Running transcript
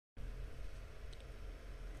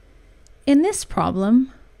In this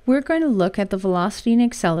problem, we're going to look at the velocity and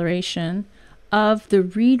acceleration of the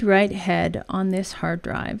read-write head on this hard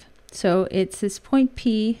drive. So it's this point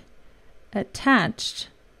P attached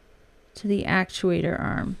to the actuator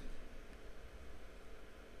arm.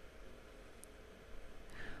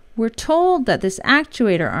 We're told that this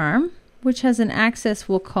actuator arm, which has an axis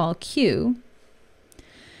we'll call Q,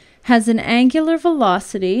 has an angular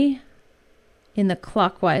velocity in the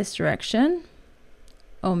clockwise direction,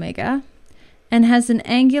 omega, and has an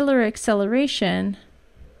angular acceleration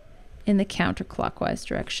in the counterclockwise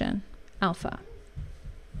direction, alpha.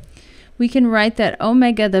 We can write that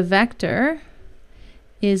omega, the vector,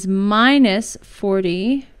 is minus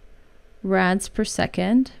 40 rads per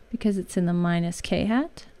second because it's in the minus k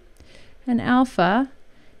hat, and alpha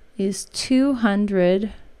is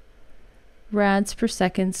 200 rads per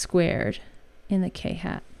second squared in the k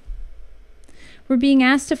hat. We're being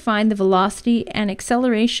asked to find the velocity and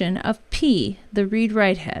acceleration of P, the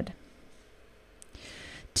read-write head.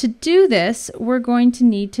 To do this, we're going to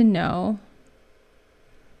need to know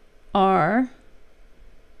R,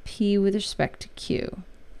 P with respect to Q.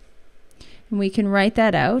 And we can write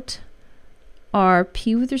that out. R,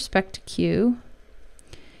 P with respect to Q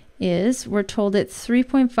is, we're told it's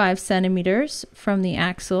 3.5 centimeters from the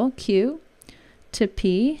axle Q to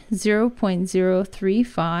P,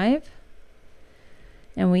 0.035.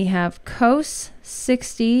 And we have cos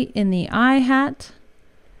 60 in the I hat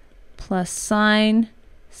plus sine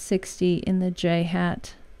 60 in the j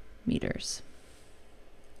hat meters.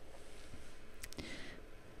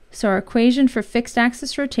 So our equation for fixed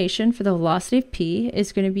axis rotation for the velocity of P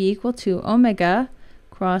is going to be equal to omega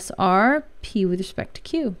cross R, P with respect to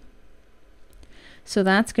Q. So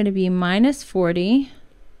that's going to be minus 40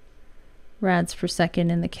 rads per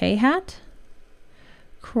second in the k hat,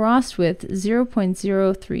 crossed with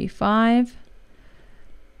 0.035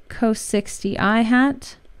 cos 60 I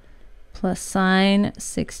hat plus sine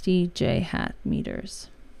 60 j hat meters.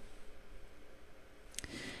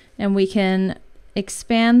 And we can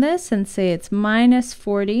expand this and say it's minus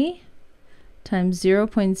 40 times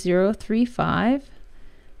 0.035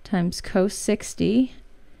 times cos 60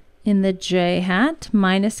 in the j hat,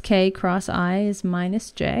 minus k cross I is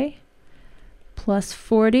minus j, plus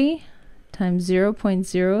 40 times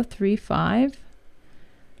 0.035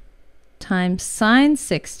 times sine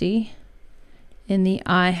 60 in the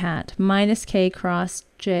I hat, minus k cross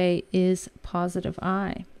j is positive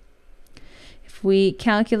I. If we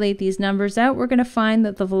calculate these numbers out, we're going to find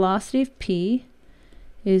that the velocity of P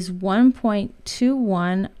is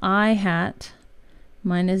 1.21 I hat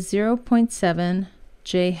minus 0.7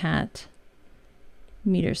 j hat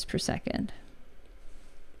meters per second.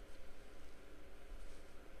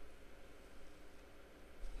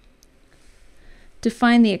 To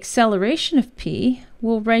find the acceleration of P,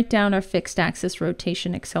 we'll write down our fixed axis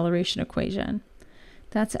rotation acceleration equation.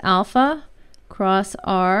 That's alpha cross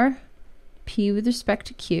R, P with respect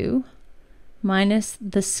to Q, minus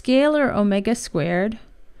the scalar omega squared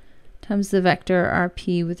times the vector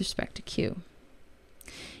RP with respect to Q.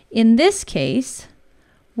 In this case,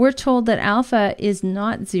 we're told that alpha is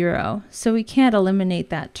not 0, so we can't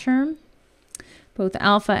eliminate that term. Both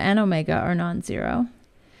alpha and omega are non-zero.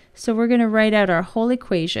 So we're going to write out our whole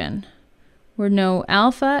equation. We know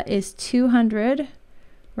alpha is 200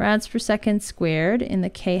 rads per second squared in the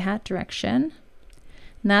k hat direction.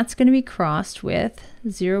 And that's going to be crossed with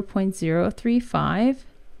 0.035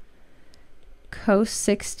 cos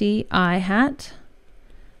 60 I hat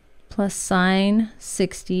plus sine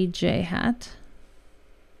 60 j hat.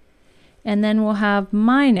 And then we'll have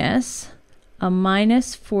minus a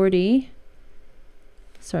minus 40,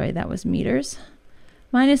 sorry, that was meters,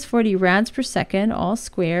 minus 40 rads per second, all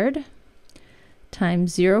squared,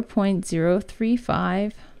 times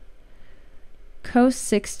 0.035 cos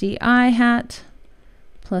 60 I hat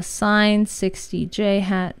plus sine 60 j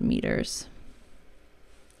hat meters.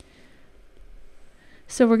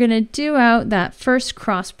 So we're going to do out that first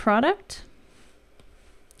cross product.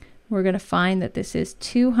 We're going to find that this is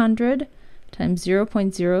 200 times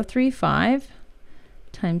 0.035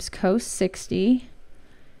 times cos 60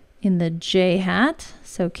 in the j hat,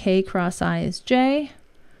 so k cross I is j,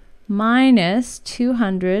 minus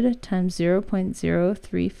 200 times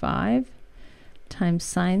 0.035 times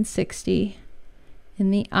sine 60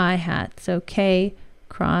 in the I hat, so k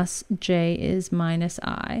cross j is minus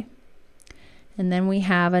I. And then we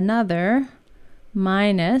have another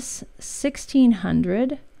minus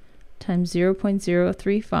 1600 times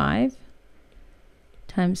 0.035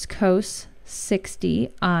 times cos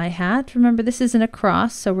 60 I hat. Remember, this isn't a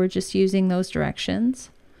cross, so we're just using those directions.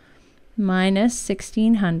 Minus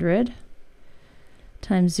 1600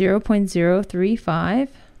 times 0.035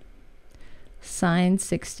 sine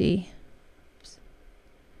 60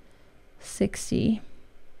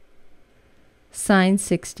 sine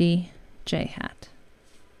 60 j hat.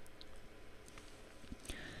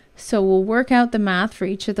 So we'll work out the math for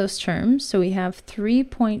each of those terms. So we have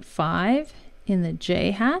 3.5 in the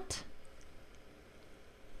j hat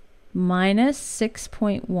minus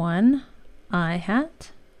 6.1 I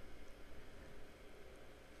hat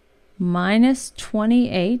minus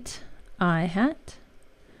 28 I hat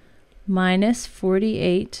minus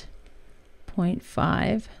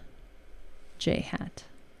 48.5 j hat.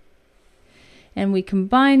 And we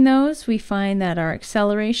combine those, we find that our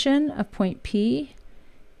acceleration of point P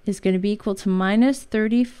is going to be equal to minus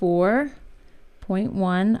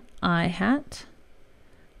 34.1 I hat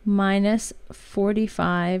minus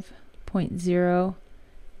 45.0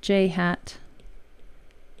 j hat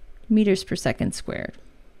meters per second squared.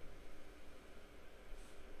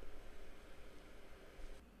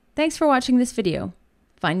 Thanks for watching this video.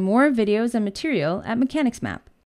 Find more videos and material at Mechanics Map.